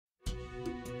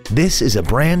This is a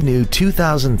brand new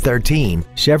 2013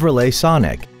 Chevrolet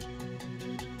Sonic.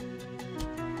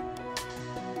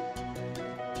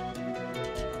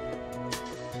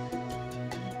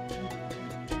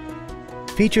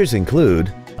 Features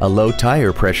include a low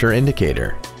tire pressure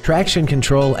indicator, traction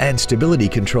control and stability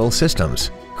control systems,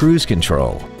 cruise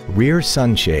control, rear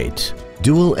sunshades,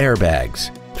 dual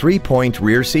airbags, 3-point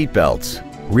rear seat belts,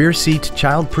 rear seat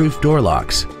child-proof door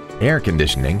locks, air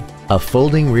conditioning, a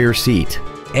folding rear seat,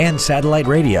 and satellite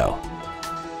radio.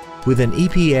 With an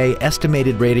EPA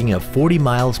estimated rating of 40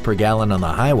 miles per gallon on the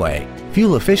highway,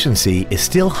 fuel efficiency is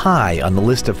still high on the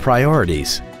list of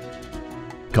priorities.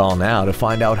 Call now to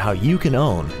find out how you can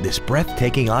own this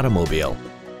breathtaking automobile.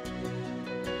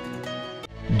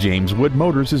 James Wood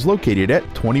Motors is located at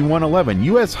 2111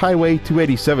 US Highway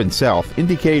 287 South in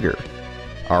Decatur.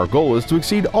 Our goal is to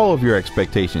exceed all of your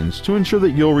expectations to ensure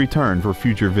that you'll return for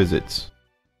future visits.